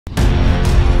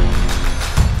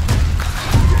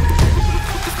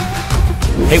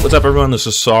Hey, what's up everyone? This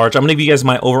is Sarge. I'm going to give you guys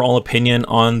my overall opinion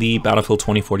on the Battlefield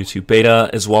 2042 beta,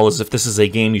 as well as if this is a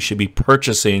game you should be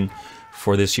purchasing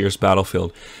for this year's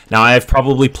Battlefield. Now, I've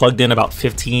probably plugged in about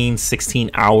 15,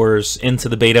 16 hours into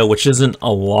the beta, which isn't a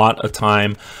lot of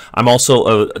time. I'm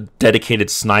also a dedicated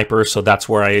sniper, so that's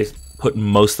where I put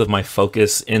most of my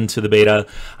focus into the beta.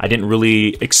 I didn't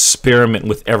really experiment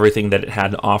with everything that it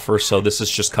had to offer, so this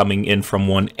is just coming in from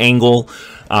one angle.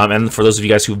 And for those of you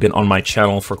guys who've been on my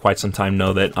channel for quite some time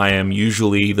know that I am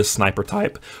usually the sniper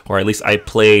type, or at least I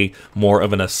play more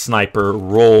of a sniper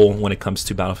role when it comes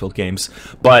to Battlefield games.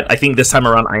 But I think this time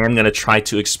around I am going to try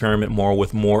to experiment more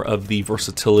with more of the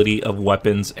versatility of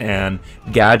weapons and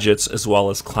gadgets, as well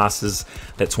as classes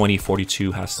that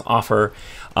 2042 has to offer.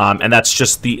 And that's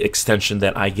just the extension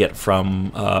that I get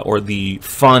from, or the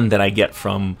fun that I get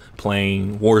from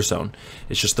playing Warzone.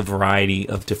 It's just the variety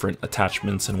of different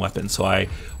attachments and weapons. So I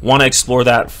want to explore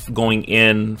that going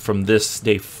in from this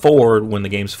day forward when the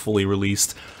game's fully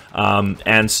released.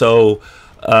 And so,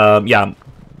 yeah,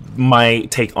 my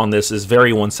take on this is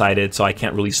very one-sided, so I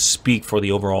can't really speak for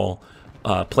the overall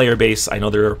player base. I know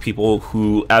there are people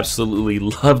who absolutely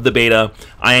love the beta.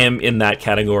 I am in that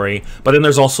category, but then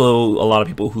there's also a lot of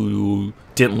people who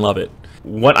didn't love it.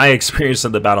 What I experienced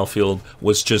in the Battlefield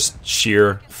was just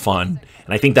sheer fun,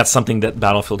 and I think that's something that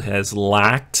Battlefield has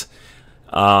lacked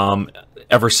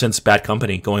ever since Bad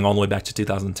Company, going all the way back to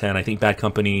 2010. I think Bad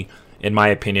Company, in my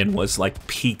opinion, was like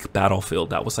peak Battlefield.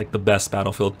 That was like the best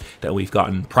Battlefield that we've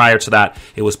gotten. Prior to that,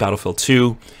 it was Battlefield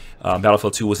 2.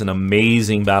 Battlefield 2 was an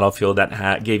amazing Battlefield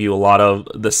that gave you a lot of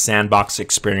the sandbox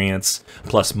experience,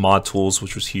 plus mod tools,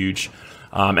 which was huge.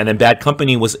 And then Bad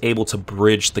Company was able to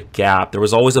bridge the gap. There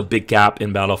was always a big gap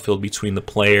in Battlefield between the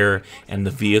player and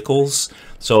the vehicles.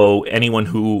 So anyone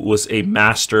who was a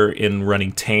master in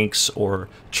running tanks or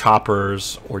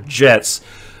choppers or jets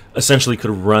essentially could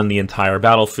run the entire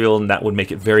Battlefield, and that would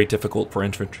make it very difficult for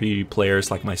infantry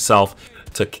players like myself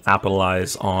to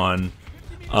capitalize on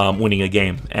winning a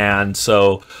game. And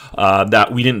so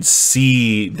that we didn't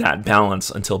see that balance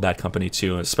until Bad Company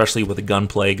 2, especially with the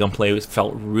gunplay. Gunplay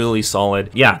felt really solid.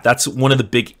 Yeah, that's one of the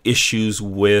big issues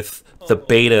with the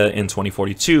beta in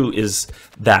 2042, is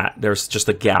that there's just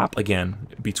a gap again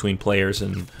between players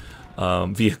and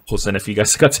vehicles. And if you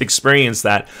guys got to experience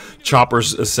that,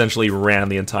 choppers essentially ran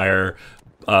the entire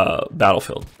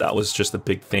Battlefield. That was just a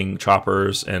big thing.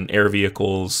 Choppers and air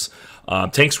vehicles.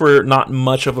 Tanks were not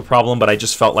much of a problem, but I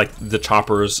just felt like the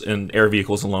choppers and air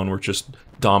vehicles alone were just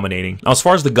dominating. Now, as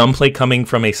far as the gunplay coming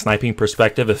from a sniping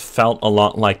perspective, it felt a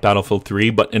lot like Battlefield 3,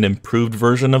 but an improved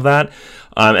version of that.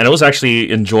 And it was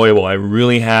actually enjoyable. I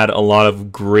really had a lot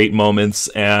of great moments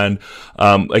and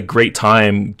a great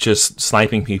time just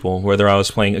sniping people, whether I was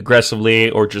playing aggressively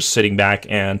or just sitting back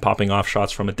and popping off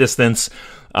shots from a distance.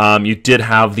 You did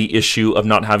have the issue of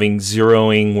not having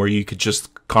zeroing, where you could just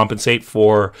compensate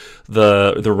for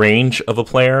the range of a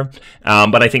player,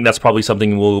 but I think that's probably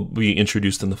something will be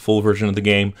introduced in the full version of the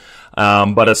game.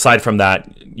 But aside from that,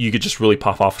 you could just really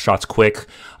pop off shots quick.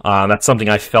 That's something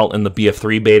I felt in the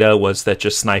BF3 beta, was that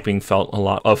just sniping felt a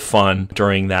lot of fun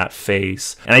during that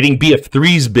phase. And I think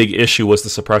BF3's big issue was the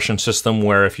suppression system,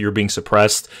 where if you're being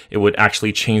suppressed, it would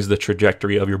actually change the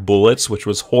trajectory of your bullets, which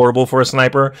was horrible for a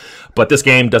sniper. But this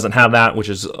game doesn't have that, which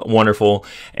is wonderful.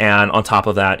 And on top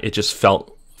of that, it just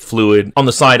felt fluid. On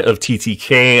the side of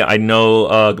TTK, I know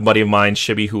a buddy of mine,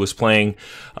 Shibby, who was playing,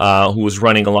 who was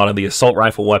running a lot of the assault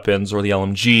rifle weapons or the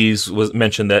LMGs,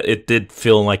 mentioned that it did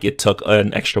feel like it took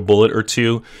an extra bullet or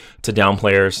two to down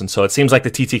players. And so it seems like the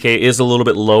TTK is a little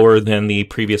bit lower than the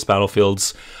previous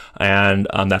Battlefields, and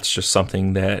that's just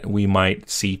something that we might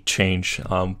see change.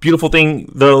 Beautiful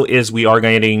thing, though, is we are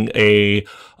getting a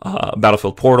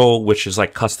Battlefield portal, which is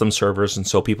like custom servers, and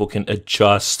so people can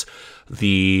adjust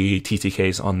the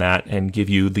TTKs on that and give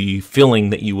you the feeling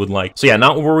that you would like. So yeah,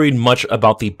 not worried much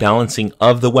about the balancing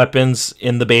of the weapons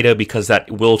in the beta, because that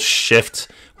will shift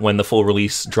when the full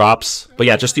release drops. But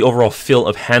yeah, just the overall feel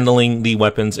of handling the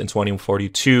weapons in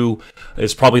 2042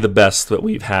 is probably the best that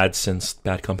we've had since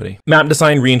Bad Company. Map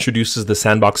design reintroduces the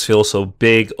sandbox feel, so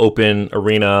big open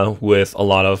arena with a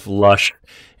lot of lush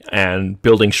and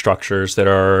building structures that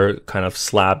are kind of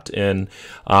slapped in.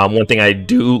 One thing I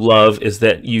do love is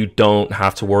that you don't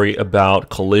have to worry about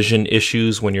collision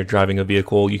issues when you're driving a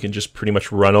vehicle. You can just pretty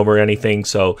much run over anything.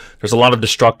 So there's a lot of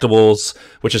destructibles,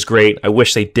 which is great. I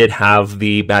wish they did have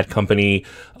the Bad Company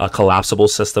collapsible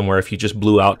system, where if you just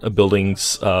blew out a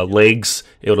building's legs,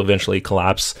 it would eventually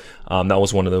collapse. That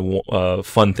was one of the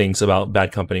fun things about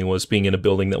Bad Company, was being in a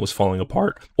building that was falling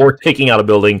apart, or taking out a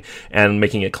building and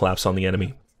making it collapse on the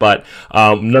enemy. But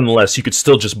nonetheless, you could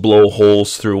still just blow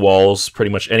holes through walls, pretty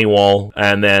much any wall.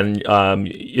 And then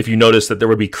if you notice that there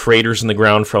would be craters in the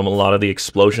ground from a lot of the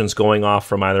explosions going off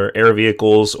from either air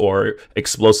vehicles or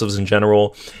explosives in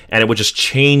general, and it would just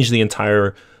change the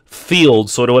entire field,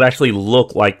 so it would actually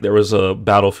look like there was a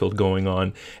battlefield going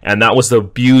on. And that was the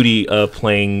beauty of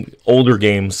playing older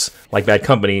games like Bad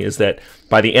Company, is that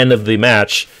by the end of the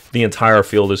match, the entire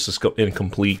field is just in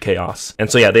complete chaos. And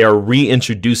so yeah, they are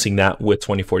reintroducing that with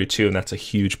 2042, and that's a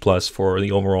huge plus for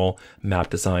the overall map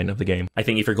design of the game. I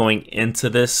think if you're going into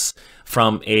this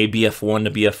from a BF1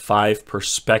 to BF5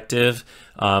 perspective,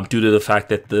 due to the fact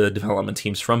that the development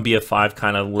teams from BF5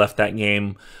 kind of left that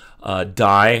game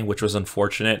die, which was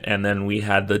unfortunate, and then we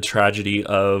had the tragedy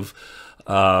of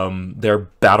their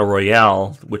battle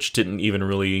royale, which didn't even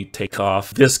really take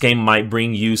off. This game might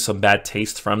bring you some bad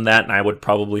taste from that, and I would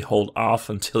probably hold off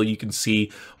until you can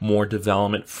see more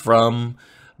development from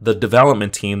the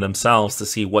development team themselves to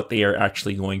see what they are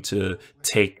actually going to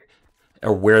take,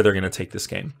 or where they're going to take this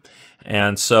game.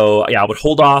 And so yeah, I would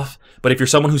hold off. But if you're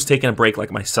someone who's taken a break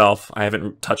like myself, I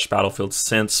haven't touched Battlefield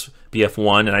since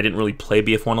BF1, and I didn't really play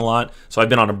BF1 a lot, so I've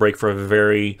been on a break for a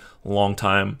very long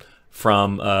time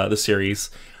from the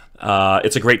series.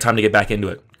 It's a great time to get back into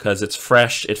it because it's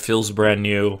fresh, it feels brand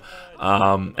new,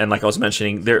 and like I was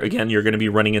mentioning, there again, you're going to be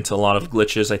running into a lot of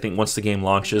glitches. I think once the game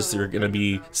launches, you're going to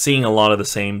be seeing a lot of the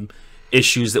same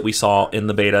issues that we saw in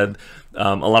the beta.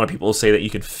 A lot of people say that you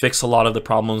can fix a lot of the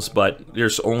problems, but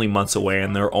there's only months away,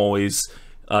 and they're always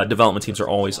development teams are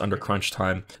always under crunch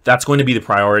time. That's going to be the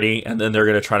priority, and then they're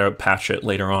going to try to patch it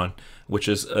later on, which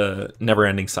is a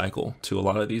never-ending cycle to a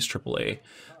lot of these AAA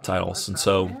titles. And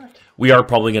so we are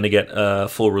probably going to get a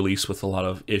full release with a lot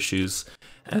of issues,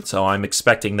 and so I'm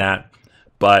expecting that.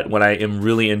 But what I am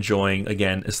really enjoying,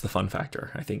 again, is the fun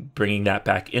factor. I think bringing that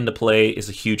back into play is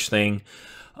a huge thing.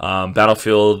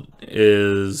 Battlefield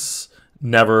is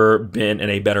never been in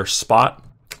a better spot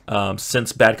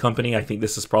since Bad Company. I think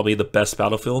this is probably the best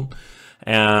Battlefield,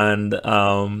 and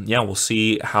yeah, we'll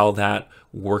see how that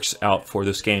works out for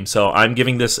this game. So I'm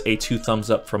giving this a 2 thumbs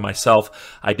up for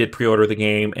myself. I did pre-order the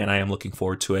game, and I am looking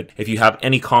forward to it. If you have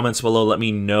any comments below, let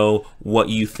me know what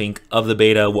you think of the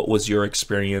beta. What was your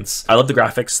experience? I love the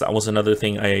graphics. That was another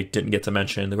thing I didn't get to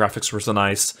mention. The graphics were so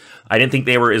nice. I didn't think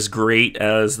they were as great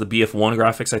as the BF1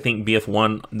 graphics. I think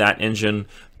BF1, that engine,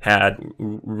 had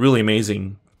really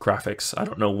amazing graphics. I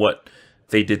don't know what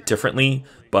they did differently,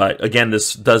 but again,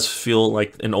 this does feel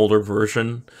like an older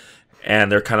version,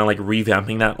 and they're kind of like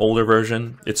revamping that older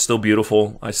version. It's still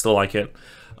beautiful. I still like it.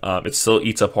 It still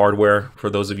eats up hardware.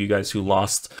 For those of you guys who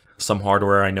lost some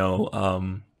hardware, I know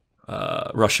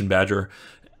Russian Badger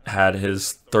had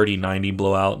his 3090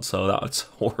 blowout, so that's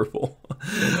horrible.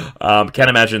 Can't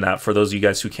imagine that for those of you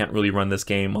guys who can't really run this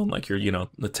game on like your, you know,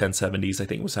 the 1070s. I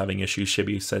think was having issues.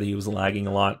 Shibby said he was lagging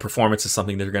a lot. Performance is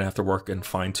something they're going to have to work and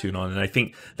fine tune on, and I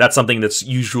think that's something that's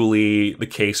usually the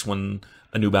case when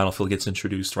a new Battlefield gets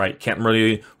introduced, right? Can't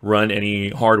really run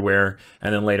any hardware,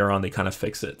 and then later on they kind of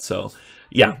fix it. So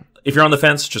yeah, if you're on the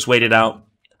fence, just wait it out.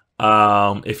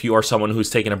 If you are someone who's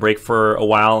taken a break for a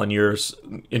while and you're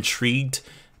intrigued,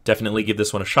 definitely give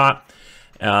this one a shot.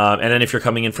 And then if you're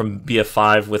coming in from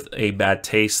BF5 with a bad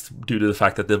taste due to the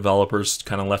fact that the developers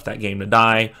kind of left that game to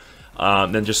die,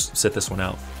 then just sit this one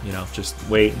out. You know, just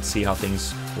wait and see how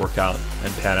things work out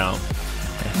and pan out,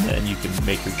 and then you can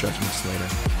make your judgments later.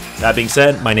 That being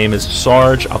said, my name is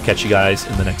Sarge. I'll catch you guys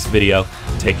in the next video.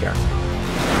 Take care.